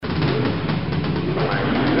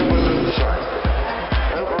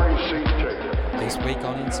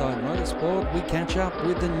Inside Motorsport, we catch up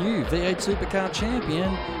with the new V8 Supercar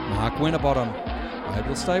champion, Mark Winterbottom. I hope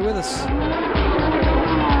you'll stay with us.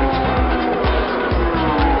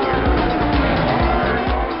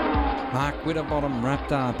 Mark Winterbottom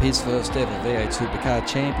wrapped up his first ever V8 Supercar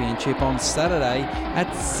championship on Saturday at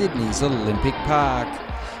Sydney's Olympic Park.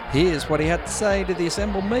 Here's what he had to say to the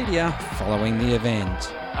assembled media following the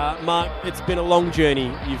event. Mark, it's been a long journey.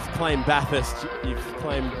 You've claimed Bathurst, you've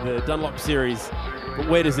claimed the Dunlop Series, but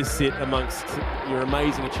where does this sit amongst your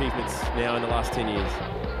amazing achievements now in the last 10 years?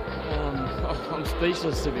 I'm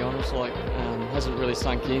speechless, to be honest. Hasn't really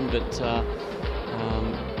sunk in, but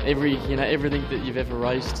everything that you've ever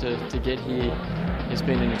raced to get here has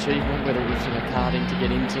been an achievement. Whether it was karting to get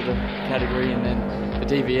into the category, and then the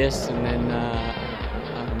DVS, and then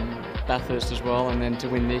Bathurst as well, and then to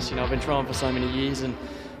win this. I've been trying for so many years and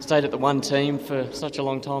stayed at the one team for such a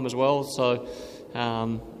long time as well. So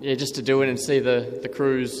just to do it and see the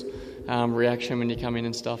crew's reaction when you come in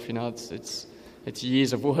and stuff. It's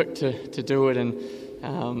years of work to do it, and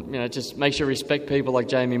just makes you respect people like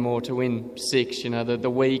Jamie Moore to win 6. The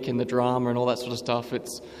week and the drama and all that sort of stuff.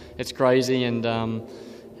 It's crazy, and to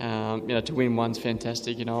win 1's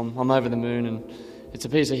fantastic. I'm over the moon, and it's a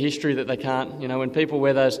piece of history that they can't. When people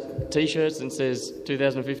wear those T-shirts and says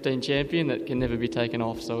 2015 champion, that can never be taken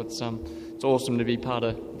off. So it's awesome to be part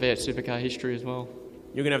of V8 Supercar history as well.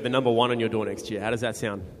 You're going to have the number 1 on your door next year. How does that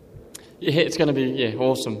sound? Yeah, it's going to be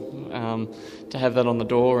awesome to have that on the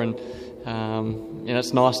door, and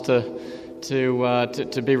it's nice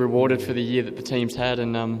to be rewarded for the year that the team's had,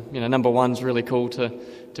 and number 1's really cool to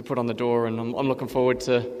put on the door, and I'm looking forward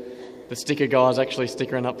to the sticker guys actually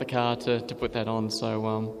stickering up the car to put that on.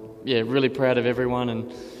 So really proud of everyone,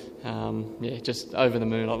 and just over the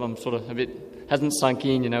moon. I'm sort of a bit hasn't sunk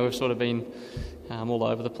in. We've sort of been all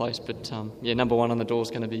over the place, but number 1 on the door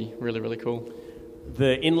is going to be really, really cool.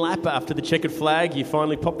 The in-lap after the checkered flag, you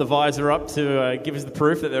finally popped the visor up to give us the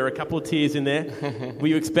proof that there were a couple of tears in there. Were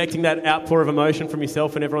you expecting that outpour of emotion from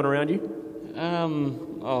yourself and everyone around you? I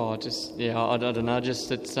don't know.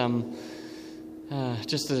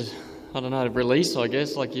 It's a release, I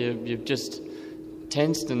guess. Like you've just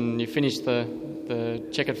tensed and you finished the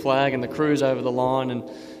checkered flag and the crew's over the line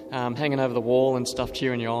and hanging over the wall and stuff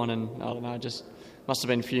cheering you on, and I don't know, just must have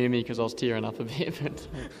been fumey because I was tearing up a bit. But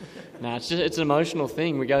no, it's an emotional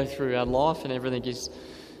thing. We go through our life and everything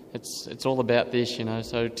it's all about this,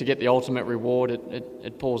 So to get the ultimate reward,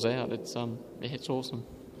 it pours out. It's awesome.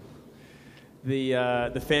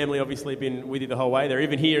 The family obviously been with you the whole way. They're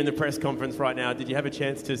even here in the press conference right now. Did you have a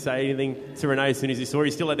chance to say anything to Renee as soon as you saw her?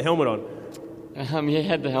 You still had the helmet on? He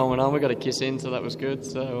had the helmet on. We got a kiss in, so that was good.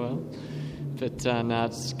 So, it's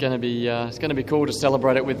going to be cool to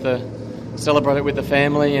celebrate it with the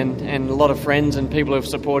family, and a lot of friends and people who have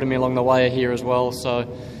supported me along the way are here as well. So,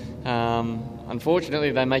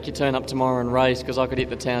 unfortunately, they make you turn up tomorrow and race because I could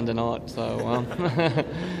hit the town tonight. So.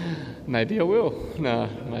 Maybe I will. No,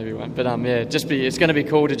 maybe I won't. But it's going to be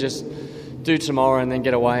cool to just do tomorrow and then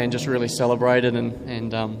get away and just really celebrate it,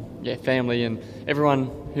 and family and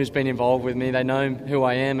everyone who's been involved with me, they know who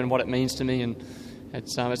I am and what it means to me, and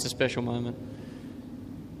it's a special moment.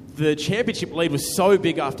 The championship lead was so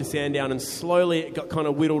big after Sandown, and slowly it got kind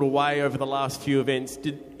of whittled away over the last few events.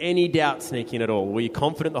 Did any doubt sneak in at all? Were you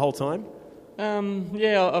confident the whole time?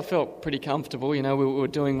 I felt pretty comfortable. We were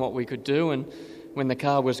doing what we could do, and when the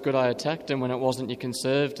car was good, I attacked, and when it wasn't, you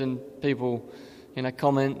conserved, and people,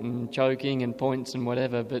 comment and choking and points and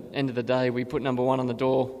whatever. But end of the day, we put number 1 on the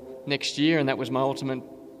door next year, and that was my ultimate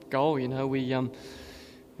goal.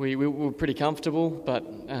 We were pretty comfortable,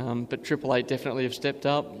 but Triple Eight definitely have stepped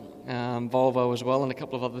up, Volvo as well, and a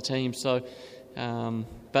couple of other teams. So,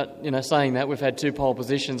 saying that, we've had 2 pole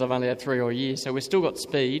positions. I've only had 3 all year, so we've still got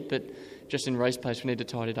speed, but just in race pace, we need to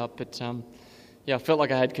tidy it up. But I felt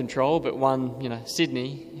like I had control, but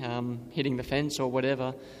Sydney, hitting the fence or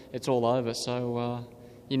whatever, it's all over. So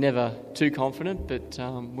you're never too confident, but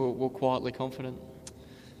we're quietly confident.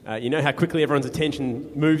 You know how quickly everyone's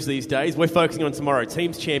attention moves these days. We're focusing on tomorrow,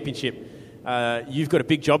 Teams Championship. You've got a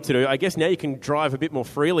big job to do. I guess now you can drive a bit more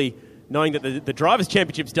freely, knowing that the Drivers'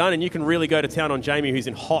 Championship's done, and you can really go to town on Jamie, who's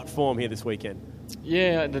in hot form here this weekend.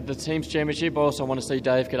 Yeah, the Teams Championship. I also want to see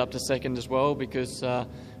Dave get up to second as well, because it'd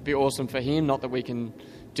be awesome for him. Not that we can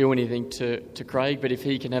do anything to Craig, but if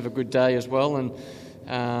he can have a good day as well, and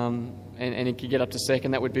he can get up to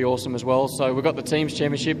second, that would be awesome as well. So we've got the Teams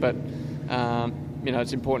Championship, but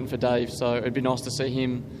it's important for Dave, so it'd be nice to see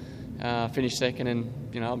him finish second, and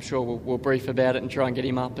I'm sure we'll brief about it and try and get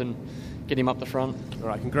him up the front. All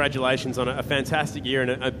right, congratulations on a fantastic year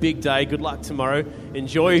and a big day. Good luck tomorrow.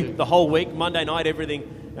 Enjoy the whole week. Monday night,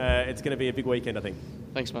 everything It's going to be a big weekend, I think.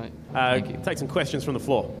 Thanks, mate. Thank you. Take some questions from the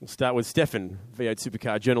floor. We'll start with Stefan, V8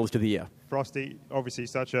 Supercar Journalist of the Year. Frosty, obviously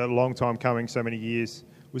such a long time coming, so many years.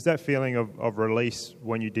 Was that feeling of release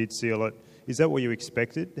when you did seal it, is that what you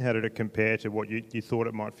expected? How did it compare to what you thought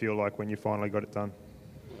it might feel like when you finally got it done?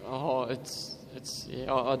 Oh,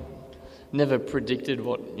 I never predicted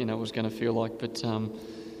what was going to feel like, but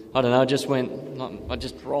I don't know. I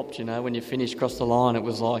just dropped. When you finished across the line, it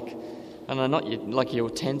was like, I don't know, like you were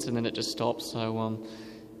tense, and then it just stopped. So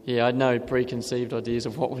I had no preconceived ideas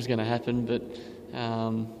of what was going to happen, but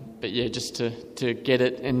yeah, just to get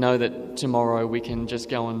it and know that tomorrow we can just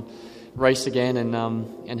go and race again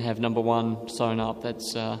and have number one sewn up.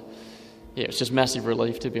 That's it's just massive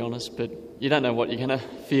relief, to be honest. But you don't know what you're going to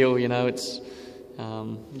feel. It's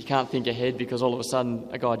you can't think ahead, because all of a sudden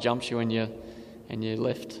a guy jumps you and you're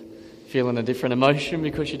left feeling a different emotion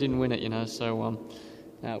because you didn't win it. So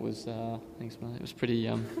that was thanks, mate. It was pretty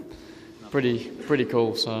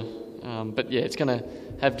cool. So but yeah, it's going to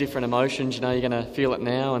have different emotions. You're going to feel it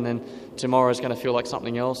now, and then tomorrow's going to feel like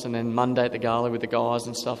something else, and then Monday at the gala with the guys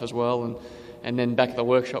and stuff as well, and then back at the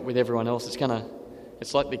workshop with everyone else. It's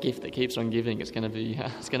like the gift that keeps on giving. It's going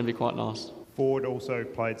to be quite nice. Ford also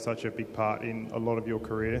played such a big part in a lot of your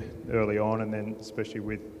career early on, and then especially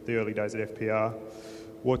with the early days at FPR.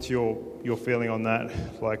 What's your feeling on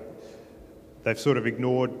that? Like, they've sort of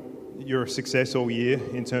ignored your success all year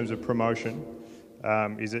in terms of promotion.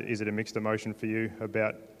 Is it a mixed emotion for you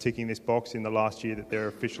about ticking this box in the last year that they're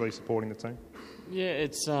officially supporting the team? Yeah,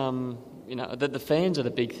 it's the fans are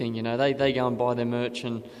the big thing. They go and buy their merch,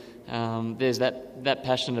 and there's that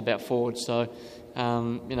passion about Ford. So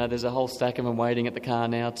there's a whole stack of them waiting at the car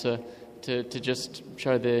now to just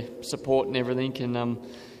show their support and everything. And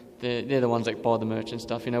they're the ones that buy the merch and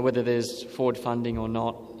stuff. Whether there's Ford funding or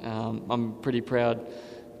not. I'm a pretty proud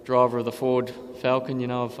driver of the Ford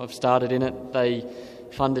Falcon. I've started in it. They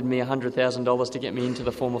funded me $100,000 to get me into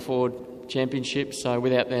the Formula Ford Championship. So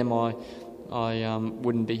without them, I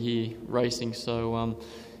wouldn't be here racing. So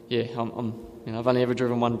I've only ever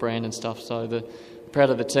driven one brand and stuff. So proud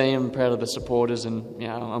of the team, proud of the supporters, and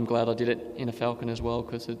I'm glad I did it in a Falcon as well,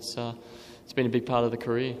 because it's been a big part of the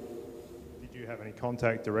career. Did you have any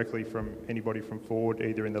contact directly from anybody from Ford,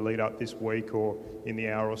 either in the lead up this week or in the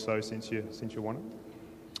hour or so since you won it?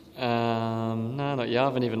 No, not yet. I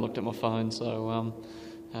haven't even looked at my phone. So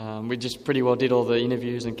we just pretty well did all the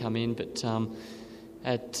interviews and come in. But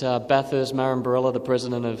at Bathurst, Marin Barella, the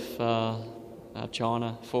president of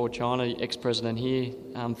China, Ford China, ex-president here,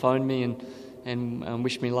 phoned me and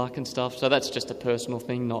wished me luck and stuff. So that's just a personal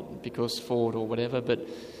thing, not because Ford or whatever. But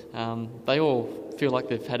they all feel like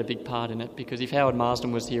they've had a big part in it, because if Howard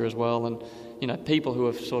Marsden was here as well, and people who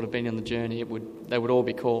have sort of been on the journey, they would all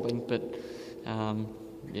be calling. But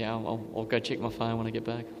I'll go check my phone when I get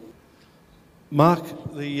back. Mark,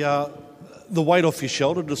 the weight off your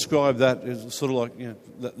shoulder, describe that as sort of like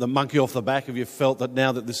the monkey off the back. Have you felt that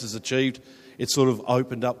now that this is achieved, it's sort of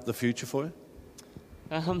opened up the future for you?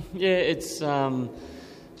 It's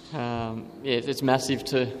massive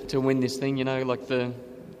to win this thing. Like the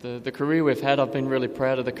career we've had, I've been really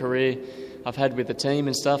proud of the career I've had with the team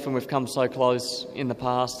and stuff, and we've come so close in the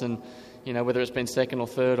past, and whether it's been second or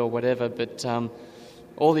third or whatever, but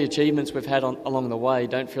all the achievements we've had along the way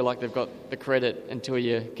don't feel like they've got the credit until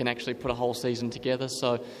you can actually put a whole season together.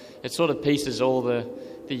 So it sort of pieces all the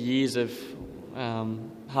years of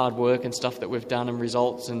hard work and stuff that we've done and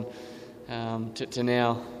results, and to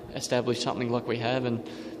now establish something like we have. And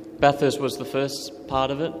Bathurst was the first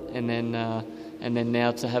part of it, and then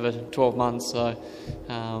now to have it 12 months. So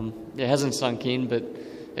it hasn't sunk in, but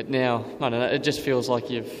it now, I don't know, it just feels like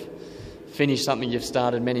you've finished something you've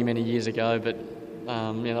started many, many years ago. But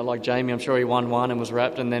like Jamie, I'm sure he won one and was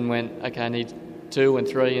wrapped, and then went, okay, I need 2 and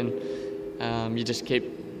 3, and you just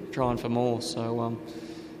keep trying for more. So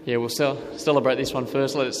we'll celebrate this one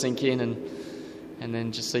first, let it sink in, and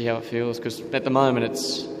then just see how it feels. Because at the moment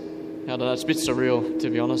it's a bit surreal, to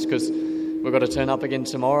be honest, because we've got to turn up again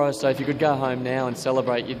tomorrow. So if you could go home now and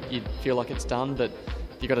celebrate, you'd feel like it's done. But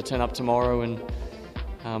you've got to turn up tomorrow and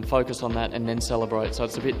focus on that and then celebrate. So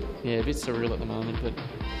it's a bit surreal at the moment, but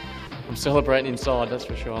I'm celebrating inside, that's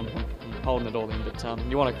for sure. I'm holding it all in, but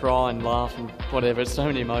you want to cry and laugh and whatever. It's so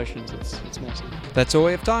many emotions. It's massive. That's all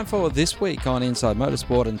we have time for this week on Inside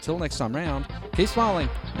Motorsport. Until next time round, keep smiling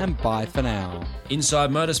and bye for now. Inside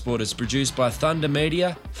Motorsport is produced by Thunder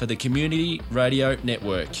Media for the Community Radio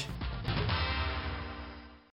Network.